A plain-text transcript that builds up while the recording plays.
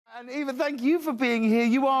And Eva, thank you for being here.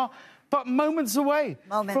 You are but moments away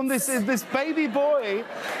from this baby boy.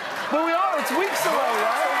 Well, we are. It's weeks away,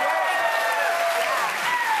 right?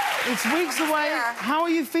 It's weeks away. Yeah. How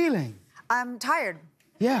are you feeling? I'm tired.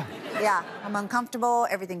 Yeah. Yeah, I'm uncomfortable.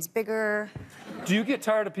 Everything's bigger. Do you get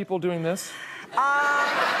tired of people doing this?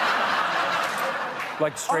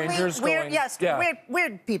 Like strangers weird, going... Yes, yeah.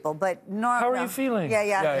 weird people, but no. How are you feeling?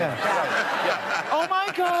 Yeah. Oh,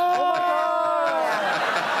 my God! Oh, my God!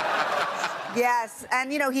 Yes,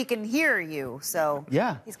 and, you know, he can hear you, so...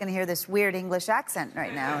 Yeah. He's going to hear this weird English accent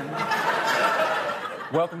right now. And...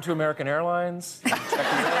 Welcome to American Airlines.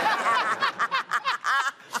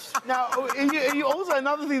 Now, you also,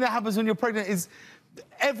 another thing that happens when you're pregnant is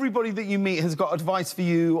everybody that you meet has got advice for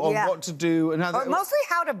you on what to do. And how mostly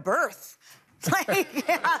how to birth. Like,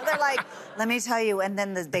 they're like, let me tell you, and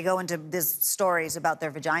then they go into these stories about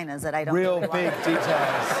their vaginas that I don't real really big want.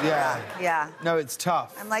 details. Yeah. No, it's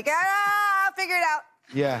tough. I'm like, I'll figure it out.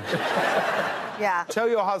 Yeah. Yeah. Tell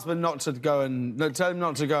your husband not to go and... No, tell him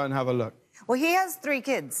not to go and have a look. Well, he has 3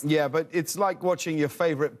 kids. Yeah, but it's like watching your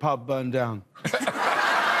favourite pub burn down.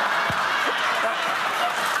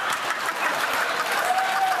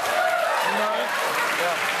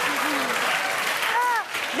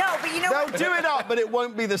 They'll do it up, but it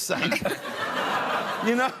won't be the same.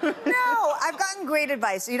 You know? No, I've gotten great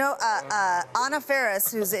advice. You know, Anna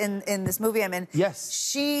Faris, who's in this movie I'm in. Yes.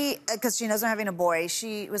 She, because she knows I'm having a boy,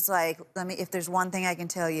 she was like, if there's one thing I can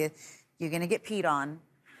tell you, you're going to get peed on.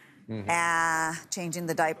 Changing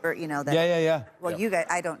the diaper, you know that. Yeah. Well, you guys,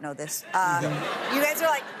 I don't know this. You guys are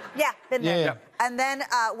like, been there. Yeah. And then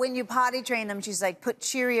when you potty train them, she's like, put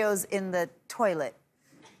Cheerios in the toilet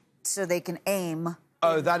so they can aim.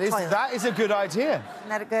 Oh, that is a good idea. Isn't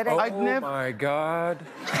that a good idea? Oh, my God.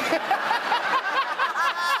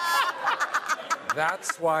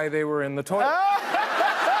 That's why they were in the toilet.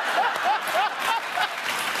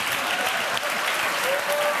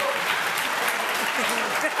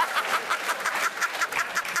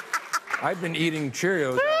 I've been eating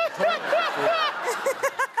Cheerios out of the toilet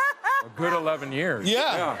for a good 11 years.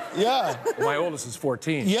 Yeah. My oldest is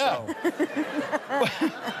 14. Yeah. So.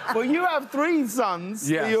 Well, you have 3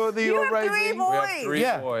 sons. Yes. You have 3 We boys. have 3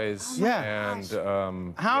 boys. Yeah.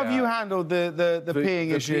 And how have you handled the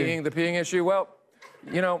peeing issue? The peeing issue. Well,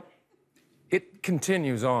 you know, it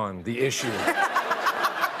continues on. The issue.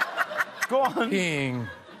 Go on. Peeing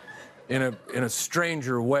in a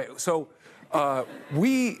stranger way. So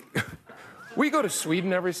we go to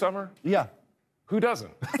Sweden every summer. Yeah. Who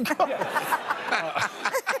doesn't?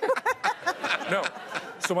 No.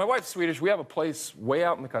 So my wife's Swedish. We have a place way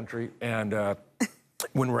out in the country, and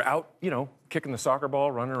when we're out, you know, kicking the soccer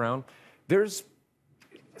ball, running around, there's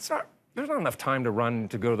not enough time to run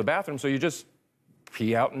to go to the bathroom, so you just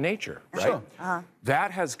pee out in nature, right? Sure.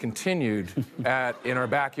 That has continued in our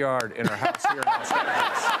backyard, in our house here in Los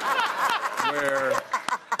Angeles, where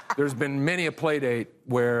there's been many a play date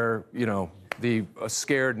where, you know, a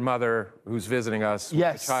scared mother who's visiting us with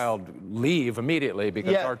the child leave immediately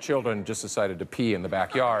because our children just decided to pee in the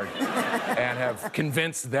backyard and have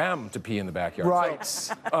convinced them to pee in the backyard. Right.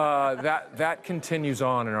 So, that continues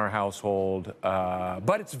on in our household,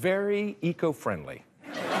 but it's very eco-friendly.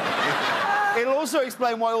 It'll also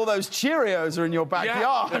explain why all those Cheerios are in your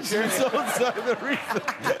backyard. It's also the reason.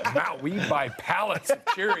 Wow, we buy pallets of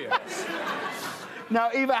Cheerios. Now,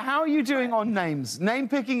 Eva, how are you doing on names? Name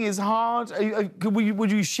picking is hard. Would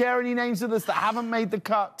you share any names with us that haven't made the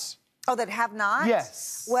cut? Oh, that have not?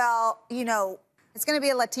 Yes. Well, you know, it's going to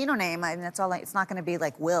be a Latino name. I mean, that's all. It's not going to be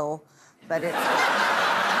like Will, but it's. I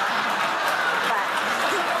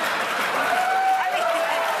mean,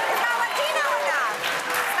 it's not Latino enough.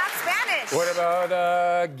 It's not Spanish. What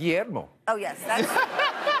about Guillermo? Oh, yes, that's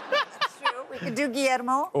true. We could do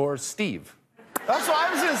Guillermo. Or Steve. That's what I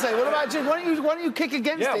was going to say. What about just why don't you kick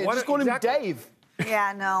against it? Just call him Dave.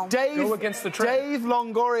 Yeah, no. Dave. Go against the trend. Dave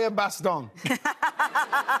Longoria Baston.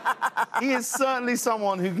 He is certainly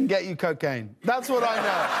someone who can get you cocaine. That's what I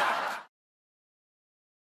know.